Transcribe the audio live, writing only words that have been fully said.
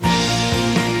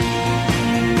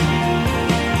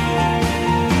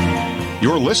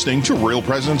You're listening to Real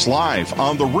Presence Live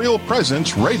on the Real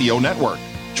Presence Radio Network.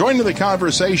 Join in the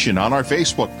conversation on our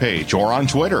Facebook page or on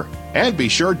Twitter. And be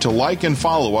sure to like and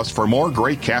follow us for more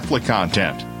great Catholic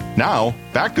content. Now,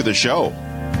 back to the show.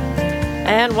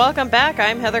 And welcome back.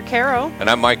 I'm Heather Caro. And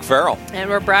I'm Mike Farrell. And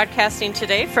we're broadcasting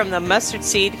today from the Mustard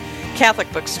Seed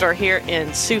Catholic Bookstore here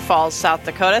in Sioux Falls, South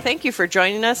Dakota. Thank you for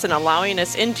joining us and allowing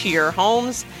us into your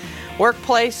homes,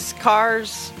 workplace,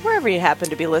 cars, wherever you happen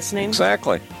to be listening.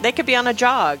 Exactly. They could be on a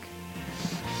jog.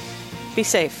 Be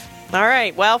safe. All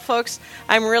right. Well, folks,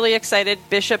 I'm really excited.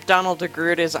 Bishop Donald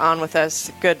DeGrood is on with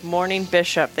us. Good morning,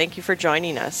 Bishop. Thank you for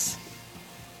joining us.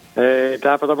 Hey,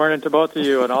 top of the morning to both of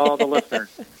you and all the listeners.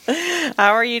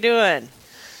 How are you doing?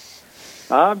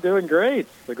 I'm doing great.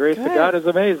 The grace of God is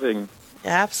amazing.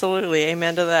 Absolutely.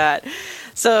 Amen to that.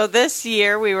 So this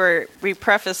year, we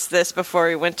prefaced this before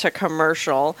we went to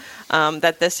commercial,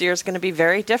 that this year is going to be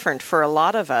very different for a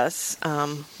lot of us,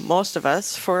 most of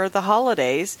us, for the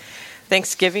holidays.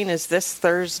 Thanksgiving is this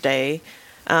Thursday.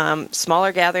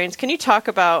 Smaller gatherings. Can you talk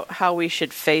about how we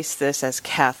should face this as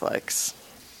Catholics?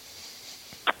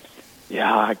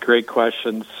 Yeah, great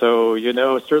question. So,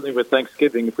 certainly with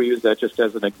Thanksgiving, if we use that just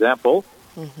as an example,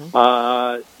 we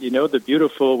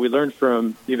learned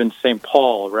from even St.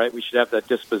 Paul, right? We should have that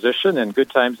disposition in good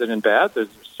times and in bad. There's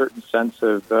a certain sense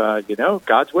of,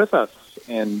 God's with us,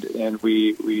 and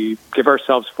we give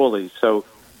ourselves fully. So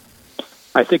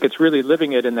I think it's really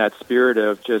living it in that spirit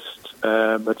of just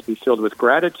let's be filled with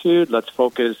gratitude. Let's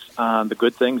focus on the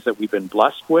good things that we've been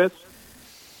blessed with.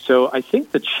 So I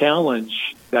think the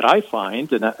challenge that I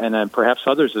find, and perhaps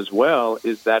others as well,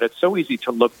 is that it's so easy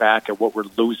to look back at what we're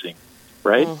losing,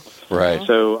 right? Right.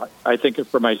 So I think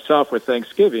for myself with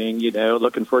Thanksgiving,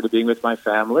 looking forward to being with my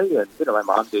family. And, my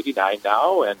mom's 89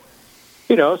 now. And,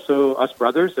 so us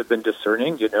brothers have been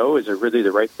discerning, is it really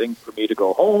the right thing for me to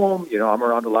go home? I'm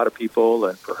around a lot of people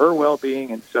and for her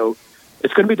well-being. And so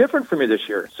it's going to be different for me this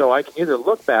year. So I can either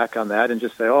look back on that and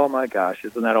just say, oh, my gosh,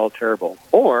 isn't that all terrible?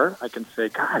 Or I can say,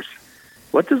 gosh,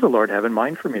 what does the Lord have in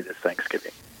mind for me this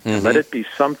Thanksgiving? And let it be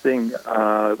something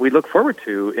we look forward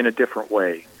to in a different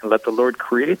way. And let the Lord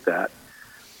create that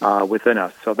within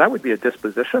us. So that would be a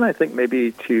disposition, I think,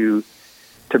 maybe to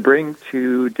bring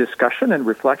to discussion and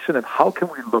reflection of how can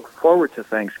we look forward to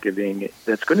Thanksgiving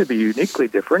that's going to be uniquely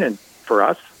different and for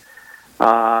us,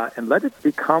 and let it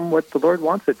become what the Lord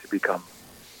wants it to become.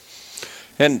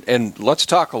 And let's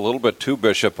talk a little bit, too,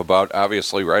 Bishop, about,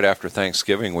 obviously, right after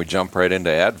Thanksgiving, we jump right into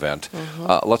Advent.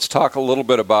 Let's talk a little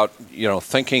bit about,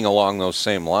 thinking along those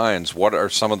same lines. What are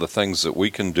some of the things that we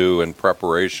can do in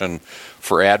preparation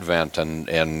for Advent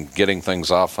and getting things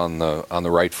off on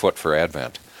the right foot for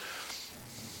Advent?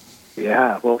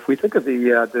 Yeah, well, if we think of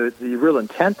the real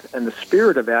intent and the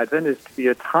spirit of Advent is to be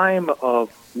a time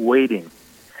of waiting.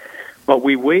 But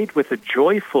we wait with a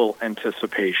joyful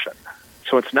anticipation.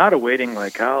 So it's not a waiting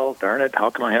like, oh, darn it, how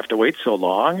come I have to wait so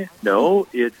long? No,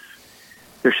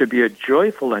 there should be a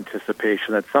joyful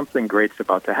anticipation that something great's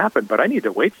about to happen, but I need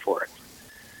to wait for it.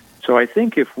 So I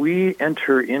think if we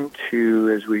enter into,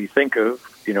 as we think of,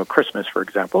 Christmas, for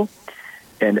example,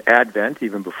 and Advent,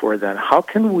 even before then, how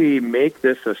can we make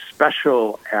this a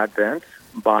special Advent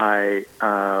by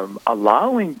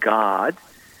allowing God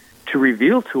to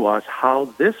reveal to us how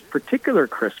this particular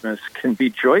Christmas can be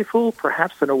joyful,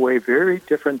 perhaps in a way very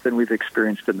different than we've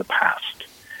experienced in the past.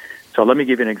 So let me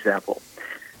give you an example.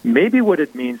 Maybe what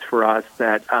it means for us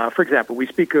that, for example, we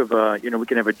speak of, we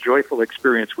can have a joyful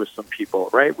experience with some people,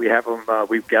 right? We have them,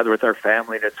 we gather with our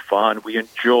family and it's fun. We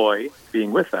enjoy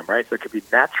being with them, right? There could be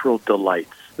natural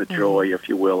delights, the joy, if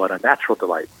you will, and a natural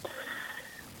delight.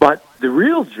 But the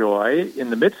real joy in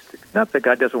the midst, not that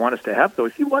God doesn't want us to have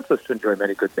those. He wants us to enjoy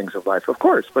many good things of life, of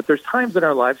course. But there's times in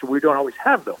our lives where we don't always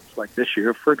have those. Like this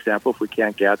year, for example, if we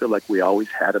can't gather like we always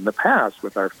had in the past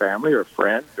with our family or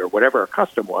friends or whatever our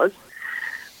custom was,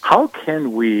 how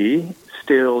can we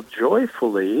still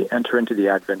joyfully enter into the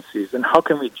Advent season? How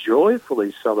can we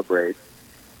joyfully celebrate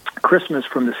Christmas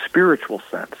from the spiritual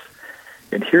sense?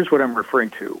 And here's what I'm referring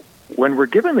to. When we're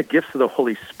given the gifts of the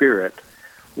Holy Spirit,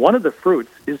 one of the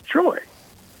fruits is joy.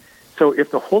 So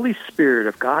if the Holy Spirit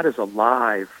of God is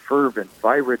alive, fervent,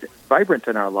 vibrant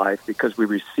in our life because we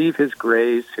receive His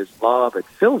grace, His love, it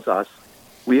fills us,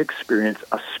 we experience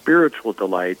a spiritual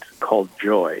delight called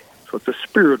joy. So it's a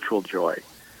spiritual joy.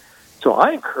 So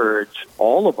I encourage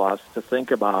all of us to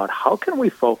think about how can we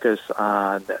focus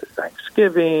on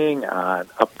Thanksgiving, on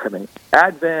upcoming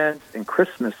Advent and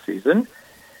Christmas season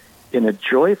in a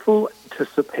joyful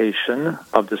anticipation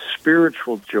of the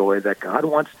spiritual joy that God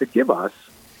wants to give us,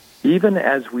 even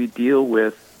as we deal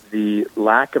with the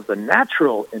lack of the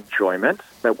natural enjoyment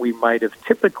that we might have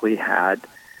typically had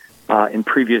in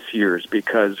previous years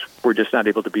because we're just not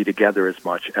able to be together as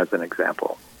much, as an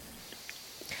example.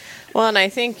 Well, and I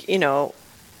think,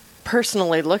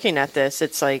 personally looking at this,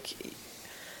 it's like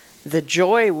the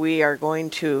joy we are going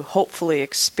to hopefully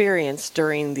experience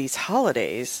during these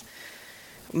holidays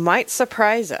might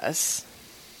surprise us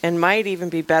and might even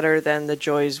be better than the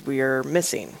joys we are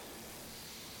missing.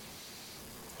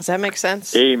 Does that make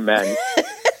sense? Amen.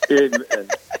 Amen.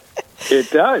 It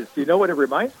does. You know what it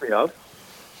reminds me of?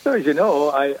 So, as you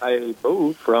know, I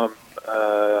moved from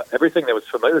everything that was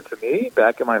familiar to me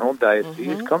back in my home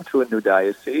diocese, come to a new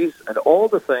diocese, and all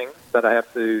the things that I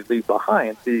have to leave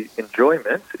behind, the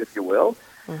enjoyment, if you will,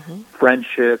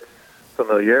 friendship,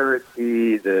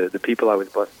 familiarity, the people I was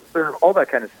blessed to serve, all that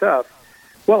kind of stuff.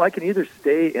 Well, I can either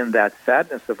stay in that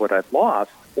sadness of what I've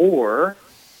lost or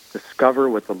discover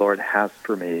what the Lord has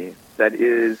for me that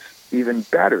is even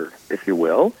better, if you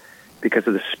will, because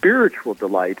of the spiritual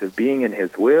delight of being in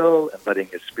His will and letting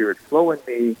His Spirit flow in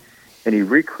me, and He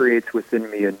recreates within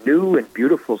me a new and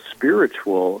beautiful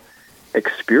spiritual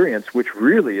experience, which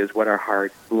really is what our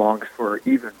heart longs for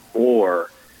even more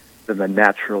than the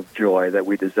natural joy that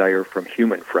we desire from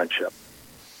human friendship.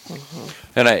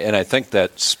 And I think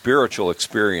that spiritual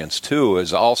experience, too,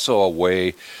 is also a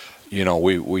way,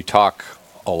 we talk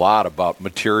a lot about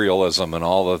materialism and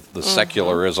all the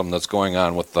secularism that's going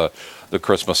on with the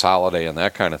Christmas holiday and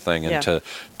that kind of thing. And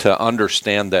to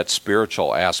understand that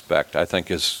spiritual aspect, I think,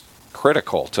 is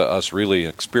critical to us really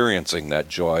experiencing that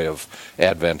joy of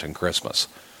Advent and Christmas.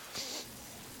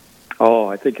 Oh,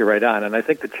 I think you're right on. And I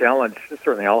think the challenge,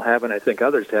 certainly I'll have, and I think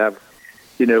others have,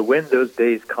 when those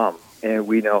days come and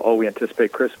we know, we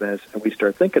anticipate Christmas, and we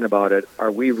start thinking about it, are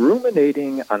we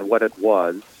ruminating on what it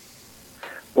was,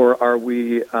 or are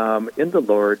we in the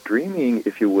Lord dreaming,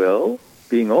 if you will,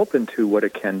 being open to what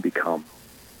it can become?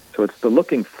 So it's the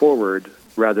looking forward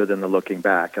rather than the looking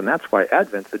back. And that's why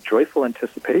Advent's a joyful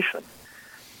anticipation.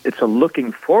 It's a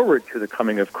looking forward to the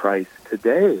coming of Christ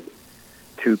today,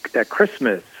 at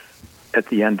Christmas, at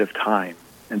the end of time.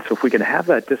 And so if we can have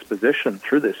that disposition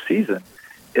through this season,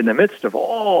 in the midst of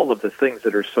all of the things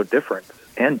that are so different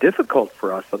and difficult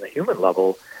for us on the human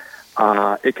level,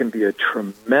 it can be a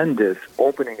tremendous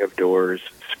opening of doors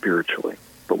spiritually.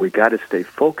 But we got to stay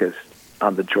focused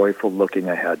on the joyful looking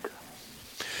ahead.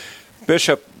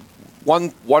 Bishop,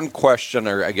 one question,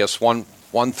 or I guess one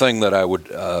thing that I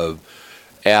would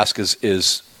ask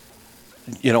is,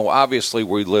 obviously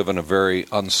we live in a very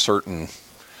uncertain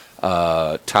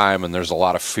time, and there's a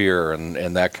lot of fear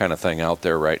and that kind of thing out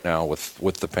there right now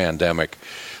with the pandemic.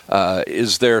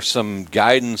 Is there some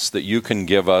guidance that you can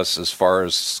give us as far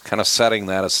as kind of setting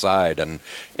that aside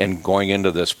and going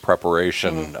into this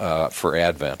preparation for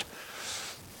Advent?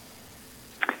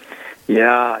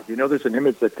 Yeah, there's an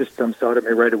image that just jumps out at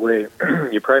me right away.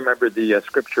 You probably remember the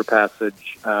scripture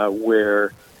passage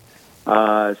where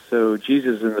so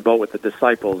Jesus is in the boat with the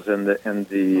disciples, and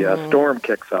the storm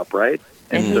kicks up, right?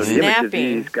 And so he's the image napping. of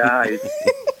these guys,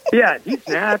 he's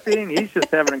napping. He's just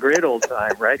having a great old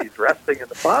time, right? He's resting in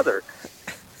the Father.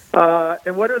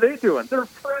 And what are they doing? They're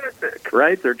frantic,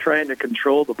 right? They're trying to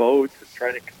control the boats, and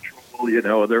trying to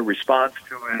control, their response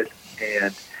to it.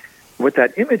 And what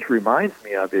that image reminds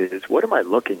me of is, what am I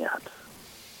looking at?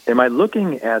 Am I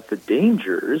looking at the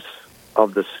dangers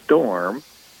of the storm,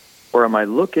 or am I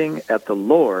looking at the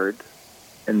Lord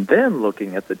and then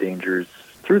looking at the dangers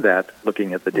through that,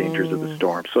 looking at the dangers of the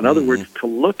storm? So in other words, to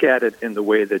look at it in the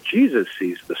way that Jesus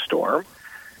sees the storm,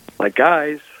 like,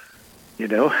 guys,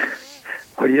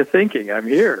 what are you thinking? I'm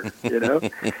here,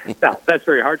 Now, that's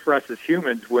very hard for us as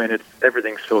humans when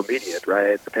everything's so immediate,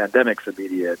 right? The pandemic's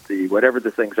immediate, whatever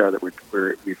the things are that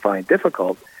we find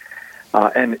difficult,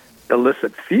 and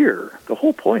elicit fear. The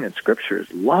whole point in Scripture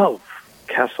is love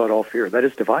casts out all fear. That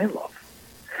is divine love.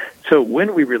 So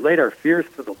when we relate our fears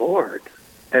to the Lord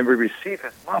and we receive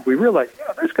His love, we realize,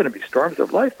 there's going to be storms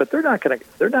of life, but they're not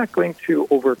going to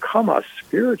overcome us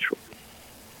spiritually.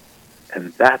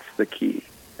 And that's the key.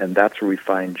 And that's where we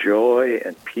find joy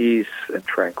and peace and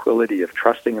tranquility of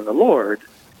trusting in the Lord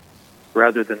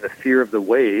rather than the fear of the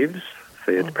waves,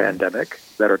 say it's pandemic,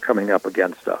 that are coming up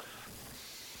against us.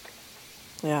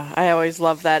 Yeah, I always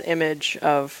love that image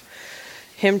of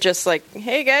Him just like,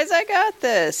 hey guys, I got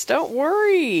this. Don't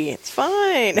worry. It's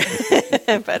fine.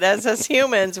 But as us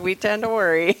humans, we tend to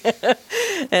worry.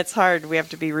 It's hard. We have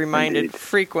to be reminded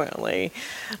frequently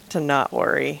to not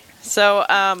worry. So,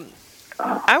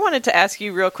 I wanted to ask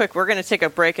you real quick. We're going to take a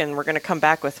break and we're going to come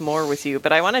back with more with you.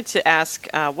 But I wanted to ask,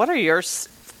 what are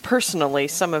personally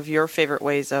some of your favorite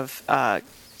ways of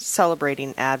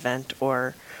celebrating Advent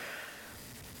or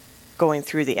going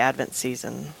through the Advent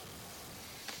season?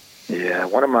 Yeah,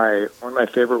 one of my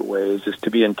favorite ways is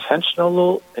to be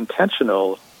intentional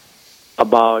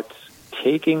about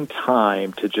taking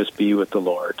time to just be with the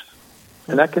Lord.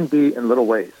 And that can be in little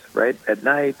ways, right? At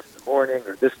night, in the morning,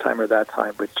 or this time or that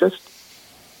time, but just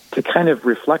to kind of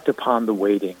reflect upon the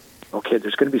waiting. Okay,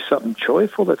 there's going to be something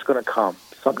joyful that's going to come,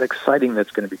 something exciting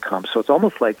that's going to become. So it's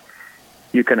almost like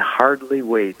you can hardly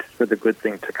wait for the good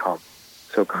thing to come.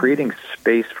 So creating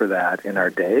space for that in our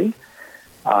day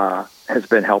has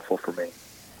been helpful for me.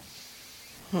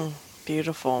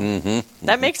 Beautiful.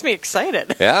 That makes me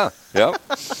excited. Yeah, yep.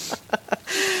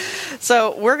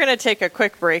 So we're going to take a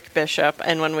quick break, Bishop,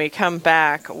 and when we come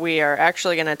back, we are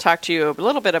actually going to talk to you a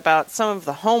little bit about some of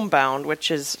the homebound,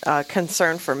 which is a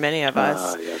concern for many of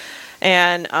us. Yes.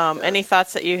 And any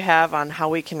thoughts that you have on how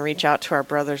we can reach out to our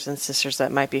brothers and sisters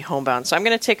that might be homebound. So I'm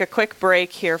going to take a quick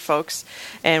break here, folks,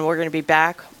 and we're going to be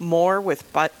back more with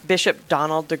Bishop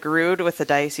Donald DeGrood with the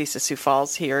Diocese of Sioux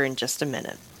Falls here in just a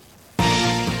minute.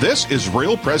 This is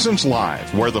Real Presence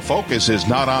Live, where the focus is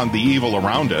not on the evil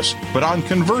around us, but on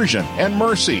conversion and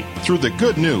mercy through the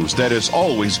good news that is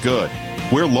always good.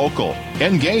 We're local,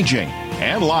 engaging,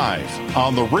 and live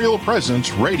on the Real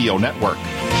Presence Radio Network.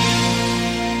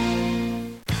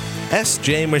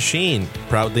 SJ Machine,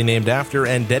 proudly named after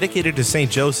and dedicated to St.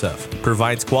 Joseph,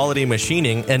 provides quality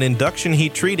machining and induction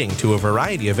heat treating to a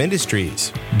variety of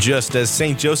industries. Just as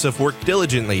St. Joseph worked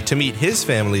diligently to meet his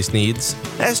family's needs,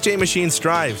 SJ Machine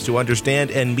strives to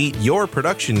understand and meet your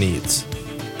production needs.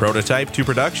 Prototype to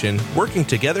production, working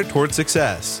together toward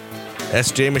success.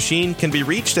 SJ Machine can be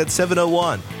reached at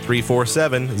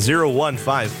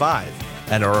 701-347-0155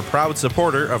 and are a proud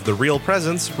supporter of the Real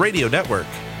Presence Radio Network.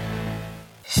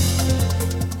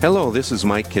 Hello, this is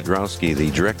Mike Kidrowski, the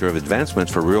Director of Advancement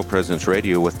for Real Presence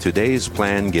Radio with today's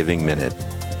Plan Giving Minute.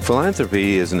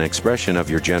 Philanthropy is an expression of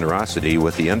your generosity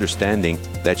with the understanding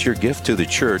that your gift to the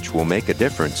church will make a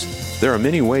difference. There are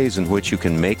many ways in which you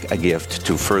can make a gift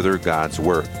to further God's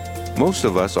work. Most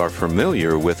of us are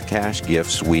familiar with cash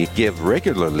gifts we give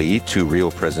regularly to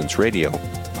Real Presence Radio.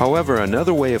 However,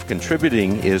 another way of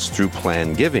contributing is through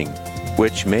plan giving,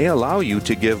 which may allow you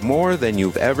to give more than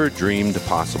you've ever dreamed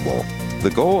possible. The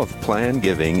goal of plan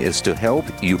giving is to help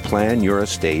you plan your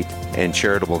estate and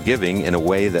charitable giving in a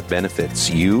way that benefits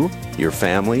you, your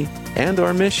family, and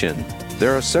our mission.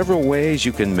 There are several ways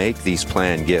you can make these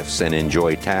planned gifts and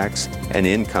enjoy tax and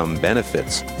income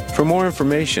benefits. For more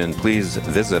information, please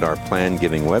visit our plan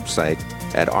giving website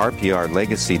at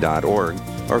rprlegacy.org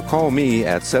or call me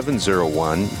at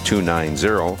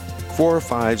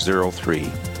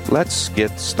 701-290-4503. Let's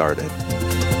get started.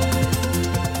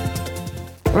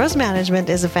 Rose Management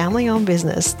is a family-owned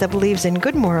business that believes in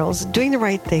good morals, doing the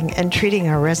right thing, and treating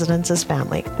our residents as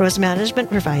family. Rose Management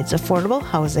provides affordable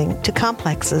housing to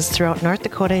complexes throughout North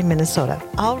Dakota and Minnesota.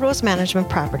 All Rose Management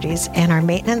properties and our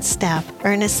maintenance staff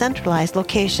are in a centralized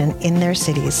location in their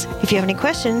cities. If you have any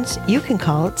questions, you can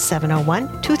call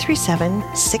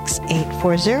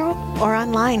 701-237-6840 or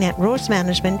online at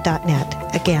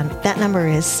rosemanagement.net. Again, that number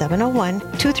is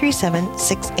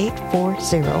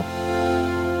 701-237-6840.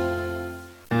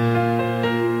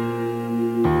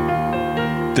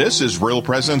 This is Real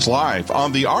Presence Live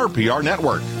on the RPR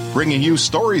Network, bringing you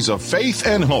stories of faith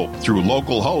and hope through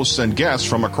local hosts and guests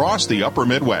from across the upper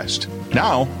Midwest.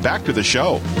 Now, back to the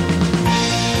show.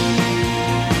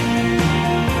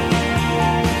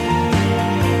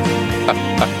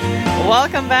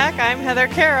 Welcome back. I'm Heather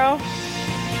Caro.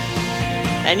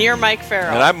 And you're Mike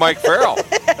Farrell. And I'm Mike Farrell.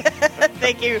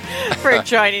 Thank you for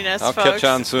joining us, I'll folks. catch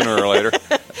on sooner or later.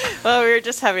 Well, we were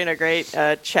just having a great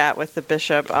chat with the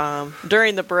bishop.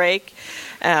 During the break,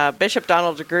 Bishop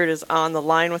Donald DeGrood is on the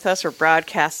line with us. We're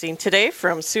broadcasting today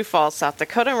from Sioux Falls, South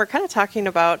Dakota, and we're kind of talking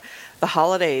about the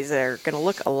holidays. They're going to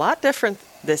look a lot different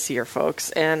this year, folks.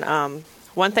 And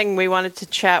one thing we wanted to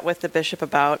chat with the bishop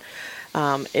about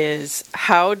is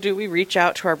how do we reach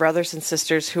out to our brothers and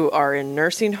sisters who are in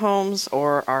nursing homes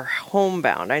or are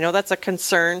homebound? I know that's a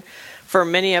concern for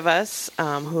many of us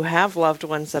who have loved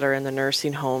ones that are in the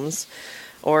nursing homes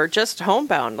or just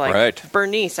homebound, like right.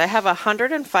 Bernice. I have a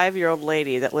 105-year-old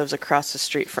lady that lives across the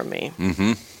street from me.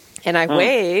 Mm-hmm. And I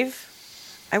wave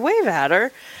at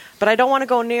her, but I don't want to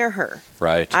go near her.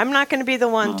 Right. I'm not going to be the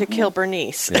one to kill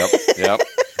Bernice. Yep.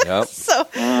 So,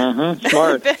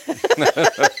 Smart.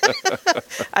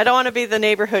 I don't want to be the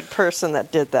neighborhood person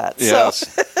that did that.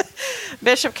 Yes. So,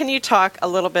 Bishop, can you talk a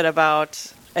little bit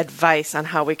about advice on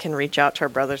how we can reach out to our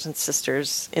brothers and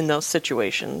sisters in those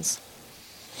situations?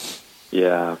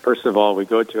 Yeah. First of all, we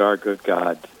go to our good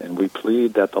God and we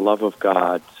plead that the love of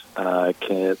God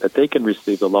that they can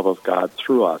receive the love of God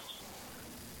through us.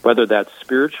 whether that's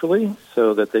spiritually,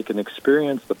 so that they can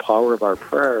experience the power of our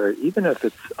prayer, even if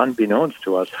it's unbeknownst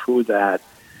to us who that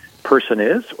person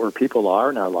is or people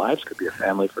are in our lives. Could be a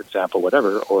family, for example,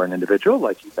 whatever, or an individual,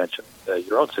 like you mentioned,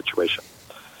 your own situation.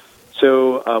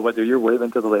 So whether you're waving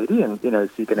to the lady and, so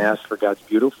you can ask for God's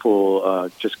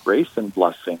beautiful just grace and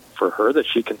blessing for her, that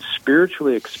she can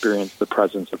spiritually experience the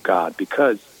presence of God.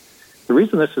 Because the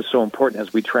reason this is so important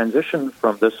as we transition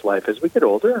from this life, as we get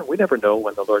older, and we never know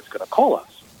when the Lord's going to call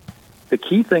us. The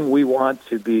key thing we want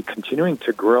to be continuing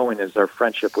to grow in is our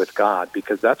friendship with God,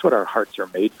 because that's what our hearts are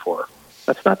made for.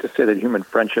 That's not to say that human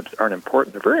friendships aren't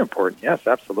important. They're very important, yes,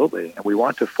 absolutely, and we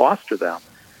want to foster them.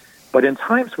 But in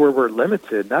times where we're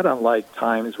limited, not unlike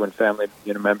times when family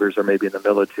members are maybe in the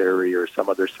military or some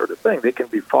other sort of thing, they can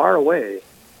be far away,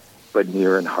 but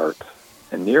near in heart.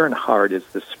 And near in heart is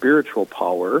the spiritual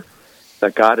power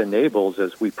that God enables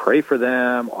as we pray for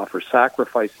them, offer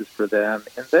sacrifices for them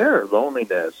in their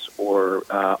loneliness or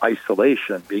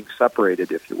isolation, being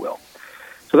separated, if you will.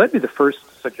 So that'd be the first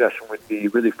suggestion, would be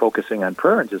really focusing on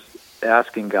prayer and just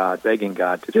asking God, begging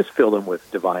God to just fill them with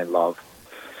divine love.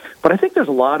 But I think there's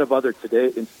a lot of other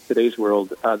in today's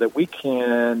world that we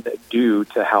can do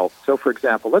to help. So, for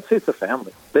example, let's say it's a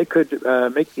family. They could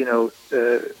make, just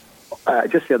the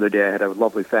other day I had a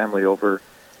lovely family over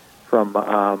from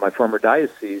my former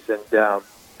diocese, and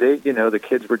they, the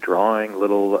kids were drawing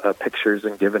little pictures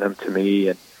and giving them to me,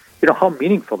 and how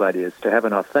meaningful that is to have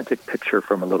an authentic picture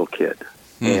from a little kid.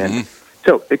 Mm-hmm. And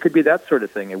so it could be that sort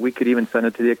of thing, and we could even send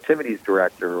it to the activities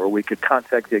director, or we could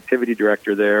contact the activity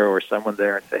director there or someone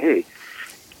there and say, hey,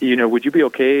 would you be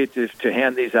okay to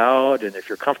hand these out? And if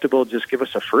you're comfortable, just give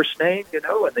us a first name, and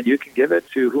then you can give it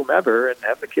to whomever and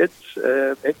have the kids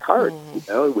make cards.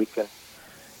 We can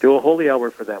do a holy hour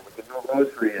for them. We can do a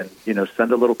rosary and,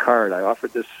 send a little card. I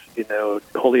offered this,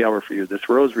 holy hour for you, this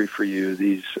rosary for you,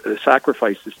 these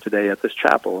sacrifices today at this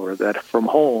chapel, or that from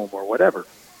home, or whatever.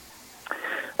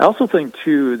 I also think,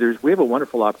 too, we have a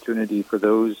wonderful opportunity for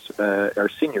those, our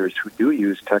seniors who do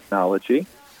use technology,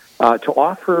 to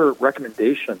offer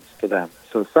recommendations to them.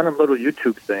 So send them little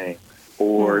YouTube things,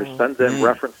 or send them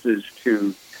references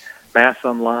to Mass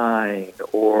Online,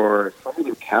 or some of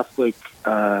the Catholic,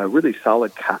 really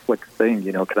solid Catholic thing,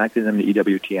 connecting them to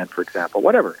EWTN, for example,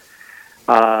 whatever.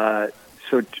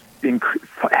 So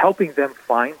helping them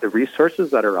find the resources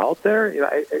that are out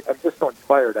there. I'm just so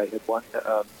inspired. I had one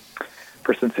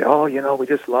person say, "Oh, we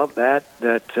just love that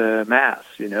Mass,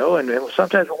 and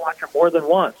sometimes we'll watch it more than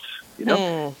once,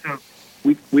 So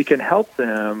we can help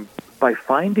them by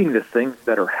finding the things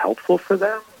that are helpful for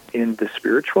them in the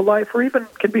spiritual life, or even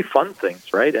can be fun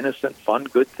things, right? Innocent, fun,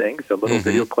 good things. A little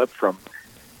video clip from,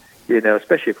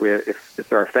 especially if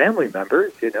it's our family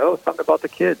members, something about the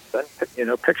kids,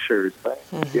 and, pictures,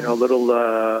 little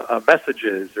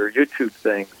messages or YouTube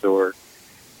things, or.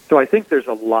 So I think there's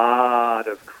a lot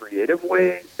of creative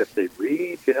ways. If they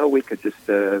read, we could just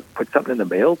put something in the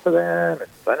mail to them and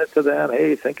send it to them.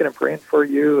 Hey, thinking and praying for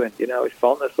you, and we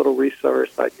found this little resource.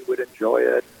 Thought you would enjoy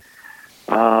it.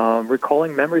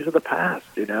 Recalling memories of the past,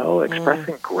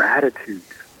 expressing gratitude.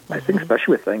 I think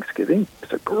especially with Thanksgiving,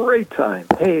 it's a great time.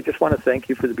 Hey, just want to thank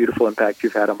you for the beautiful impact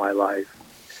you've had on my life.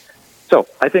 So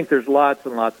I think there's lots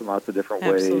and lots and lots of different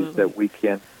ways that we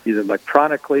can, either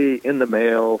electronically, in the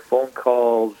mail, phone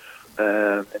calls,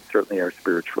 and certainly our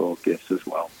spiritual gifts as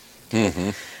well.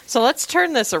 Mm-hmm. So let's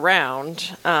turn this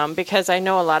around, because I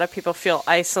know a lot of people feel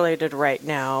isolated right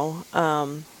now.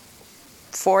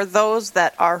 For those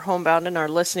that are homebound and are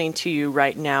listening to you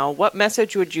right now, what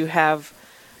message would you have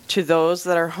to those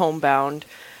that are homebound,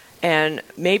 and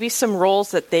maybe some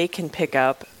roles that they can pick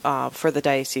up for the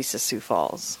Diocese of Sioux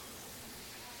Falls?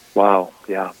 Wow,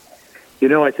 yeah.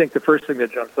 I think the first thing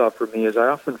that jumps out for me is I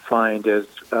often find as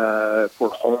we're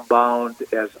homebound,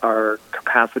 as our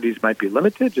capacities might be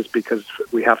limited just because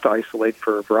we have to isolate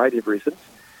for a variety of reasons,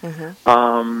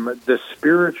 the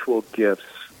spiritual gifts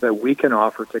that we can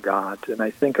offer to God. And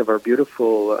I think of our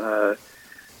beautiful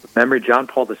memory, John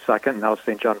Paul II, now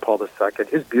St. John Paul II,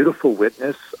 his beautiful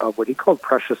witness of what he called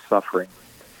precious suffering.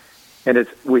 And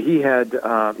it's where he had,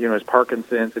 his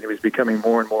Parkinson's, and he was becoming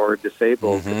more and more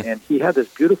disabled. And he had this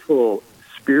beautiful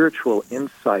spiritual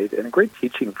insight and a great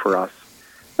teaching for us.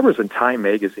 That was in Time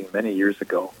magazine many years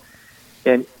ago.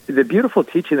 And the beautiful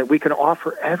teaching that we can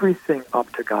offer everything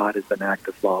up to God as an act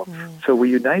of love. So we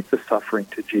unite the suffering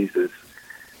to Jesus.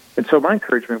 And so my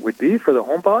encouragement would be for the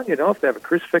homebound, if they have a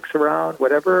crucifix around,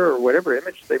 whatever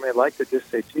image they may like, to just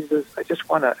say, Jesus, I just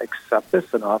want to accept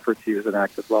this and offer it to you as an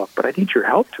act of love, but I need your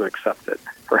help to accept it,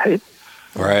 right?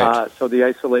 Right. So the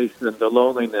isolation and the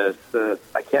loneliness,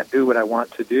 I can't do what I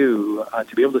want to do,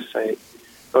 to be able to say,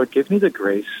 Lord, give me the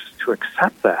grace to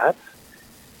accept that.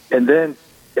 And then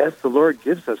as the Lord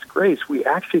gives us grace, we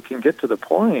actually can get to the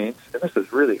point, and this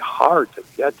is really hard to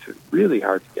get to,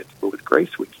 but with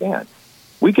grace we can.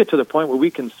 We get to the point where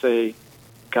we can say,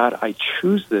 God, I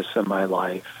choose this in my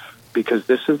life because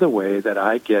this is the way that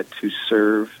I get to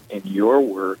serve in your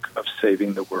work of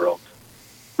saving the world,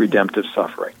 redemptive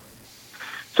suffering.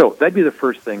 So that'd be the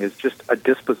first thing, is just a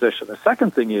disposition. The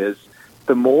second thing is,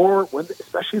 the more,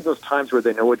 especially those times where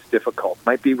they know it's difficult, it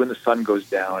might be when the sun goes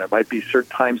down, it might be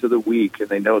certain times of the week, and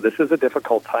they know this is a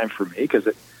difficult time for me because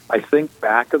I think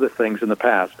back of the things in the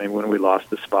past, maybe when we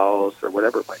lost a spouse or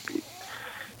whatever it might be,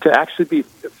 to actually be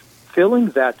filling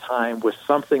that time with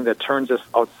something that turns us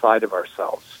outside of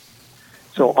ourselves.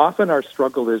 So often our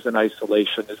struggle is in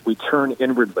isolation, as we turn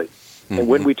inwardly. And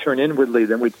when we turn inwardly,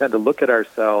 then we tend to look at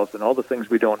ourselves and all the things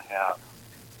we don't have.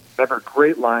 Remember a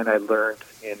great line I learned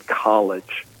in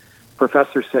college.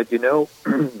 Professor said,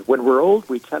 when we're old,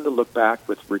 we tend to look back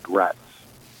with regrets.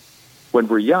 When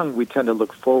we're young, we tend to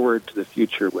look forward to the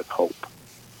future with hope.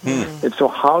 And so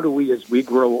how do we, as we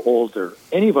grow older,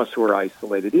 any of us who are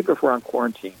isolated, even if we're on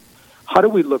quarantine, how do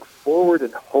we look forward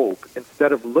in hope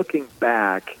instead of looking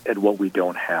back at what we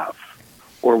don't have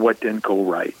or what didn't go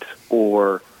right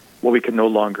or what we can no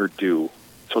longer do?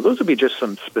 So those would be just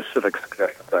some specific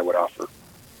suggestions I would offer.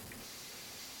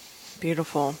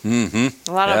 Beautiful. A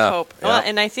lot of hope. Yeah. Well,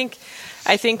 and I think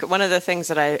one of the things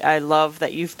that I love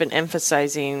that you've been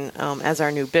emphasizing as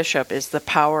our new bishop is the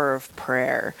power of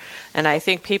prayer. And I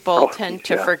think people tend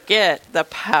to forget the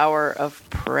power of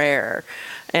prayer.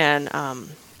 And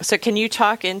so can you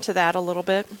talk into that a little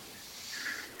bit?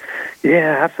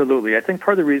 Yeah, absolutely. I think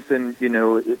part of the reason,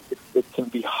 it can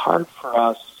be hard for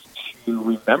us to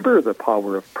remember the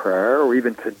power of prayer or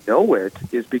even to know it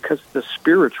is because it's a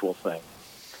spiritual thing.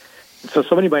 So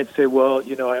somebody might say, well,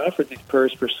 I offered these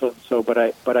prayers for so-and-so, but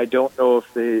I don't know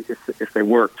if they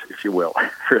worked, if you will,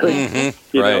 really.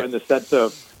 Know, in the sense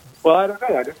of, well, I don't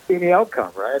know. I didn't see any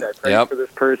outcome, right? I prayed for this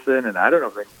person, and I don't know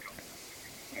if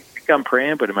I think I'm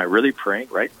praying, but am I really praying,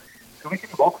 right? So we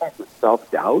can have all kinds of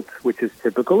self-doubt, which is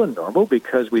typical and normal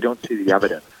because we don't see the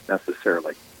evidence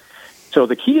necessarily. So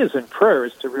the key is in prayer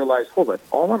is to realize, hold on,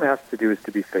 all I'm asked to do is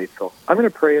to be faithful. I'm going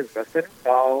to pray as best I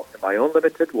know in my own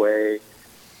limited way,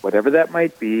 whatever that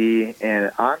might be,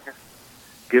 and I'm going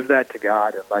to give that to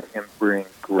God and let him bring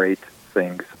great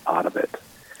things out of it.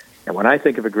 And when I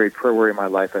think of a great prayer warrior in my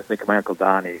life, I think of my Uncle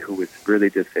Donnie, who was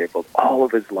really disabled all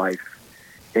of his life,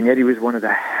 and yet he was one of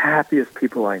the happiest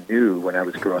people I knew when I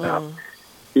was growing up.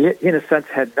 He, in a sense,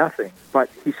 had nothing, but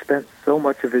he spent so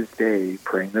much of his day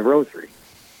praying the rosary.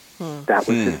 That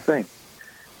was his thing.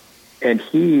 And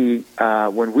he,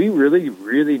 when we really,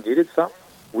 really needed something,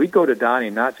 we'd go to Donnie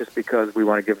not just because we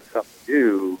want to give him something to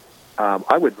do.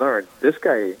 I would learn, this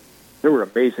guy, there were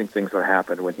amazing things that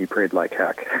happened when he prayed like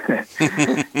heck.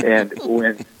 And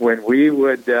when we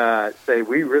would say,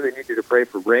 we really need you to pray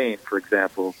for rain, for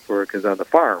example, because on the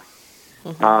farm,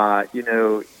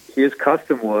 his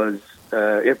custom was,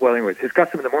 his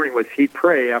custom in the morning was he'd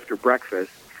pray after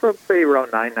breakfast from, say, around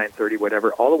 9:30,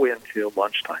 whatever, all the way until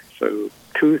lunchtime. So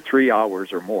 2-3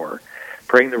 hours or more,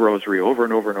 praying the rosary over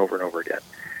and over and over and over again.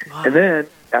 Wow. And then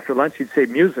after lunch, he'd say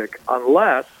music,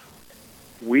 unless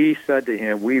we said to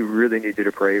him, we really need you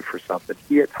to pray for something.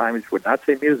 He at times would not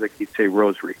say music, he'd say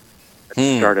rosary.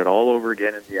 And start it all over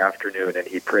again in the afternoon, and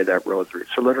he'd pray that rosary.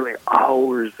 So literally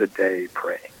hours a day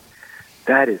praying.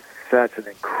 That is such an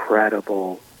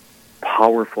incredible,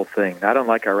 powerful thing, not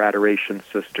unlike our adoration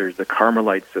sisters, the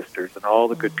Carmelite sisters, and all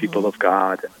the good people of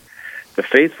God, and the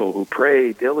faithful who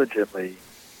pray diligently.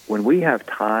 When we have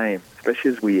time,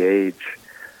 especially as we age,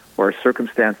 or our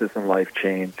circumstances in life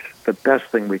change, the best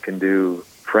thing we can do,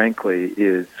 frankly,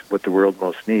 is what the world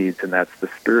most needs, and that's the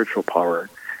spiritual power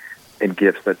and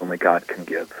gifts that only God can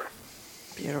give.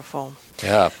 Beautiful.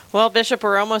 Yeah. Well, Bishop,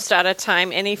 we're almost out of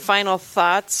time. Any final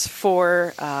thoughts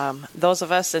for those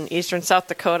of us in eastern South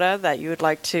Dakota that you would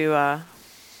like to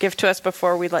give to us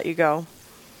before we let you go?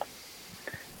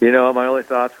 My only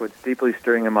thoughts, what's deeply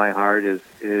stirring in my heart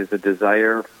is a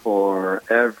desire for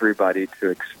everybody to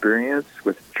experience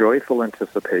with joyful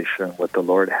anticipation what the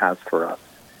Lord has for us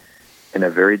in a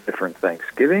very different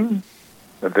Thanksgiving,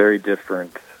 a very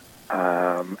different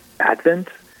Advent,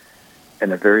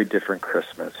 and a very different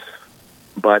Christmas.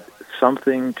 But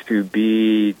something to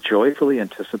be joyfully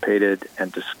anticipated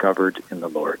and discovered in the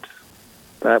Lord.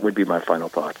 That would be my final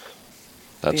thoughts.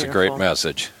 That's beautiful. A great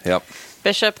message. Yep.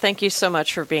 Bishop, thank you so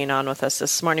much for being on with us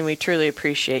this morning. We truly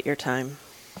appreciate your time.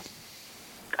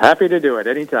 Happy to do it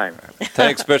anytime.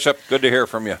 Thanks, Bishop. Good to hear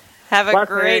from you. Have a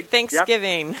great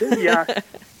Thanksgiving. Yep.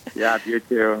 Yeah, you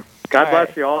too. God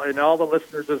bless you all and all the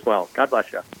listeners as well. God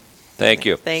bless you. Thank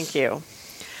you. Thank you.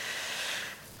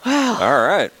 Wow. All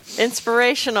right.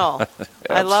 Inspirational.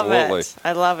 I love it.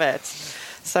 I love it.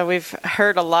 So we've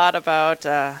heard a lot about,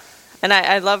 and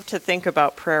I love to think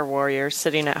about prayer warriors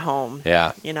sitting at home.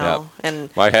 Yeah. You know, and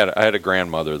I had a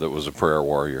grandmother that was a prayer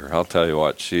warrior. I'll tell you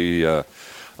what, she a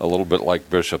little bit like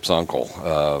Bishop's uncle.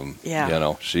 Yeah. You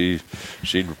know, she'd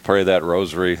pray that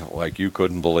rosary like you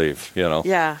couldn't believe. You know.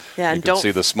 Yeah. Yeah. You could see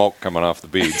the smoke coming off the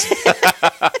beads.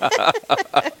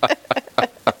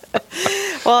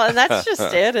 Well, and that's just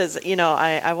it. Is, you know,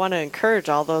 I want to encourage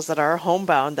all those that are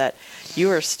homebound that you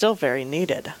are still very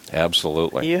needed.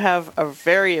 Absolutely. You have a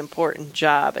very important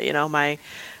job. You know, my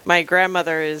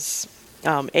grandmother is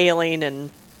ailing and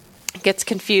gets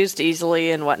confused easily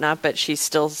and whatnot, but she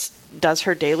still does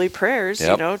her daily prayers.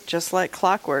 Yep. You know, just like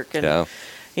clockwork. And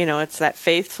you know, it's that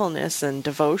faithfulness and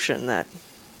devotion that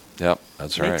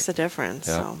that's makes a difference.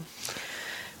 Yep. So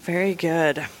very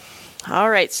good.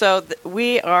 All right, so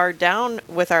we are down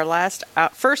with our last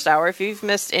first hour. If you've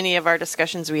missed any of our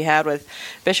discussions we had with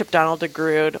Bishop Donald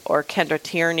DeGrood or Kendra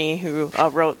Tierney, who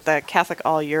wrote the Catholic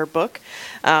All Year book,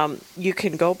 you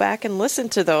can go back and listen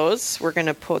to those. We're going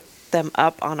to put them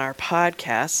up on our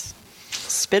podcast.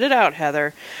 Spit it out,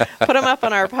 Heather. Put them up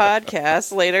on our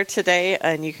podcast later today,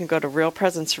 and you can go to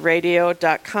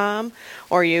realpresenceradio.com,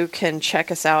 or you can check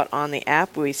us out on the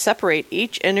app. We separate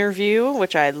each interview,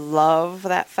 which I love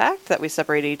that fact that we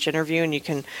separate each interview, and you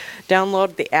can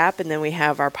download the app, and then we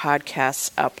have our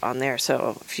podcasts up on there.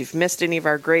 So if you've missed any of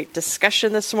our great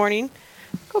discussion this morning,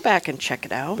 go back and check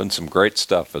it out. Been some great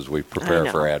stuff as we prepare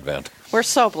for Advent. We're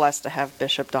so blessed to have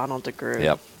Bishop Donald DeGrood.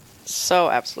 Yep. So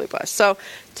absolutely blessed. So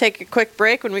take a quick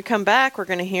break. When we come back, we're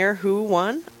going to hear who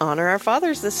won Honor Our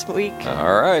Fathers this week.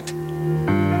 All right.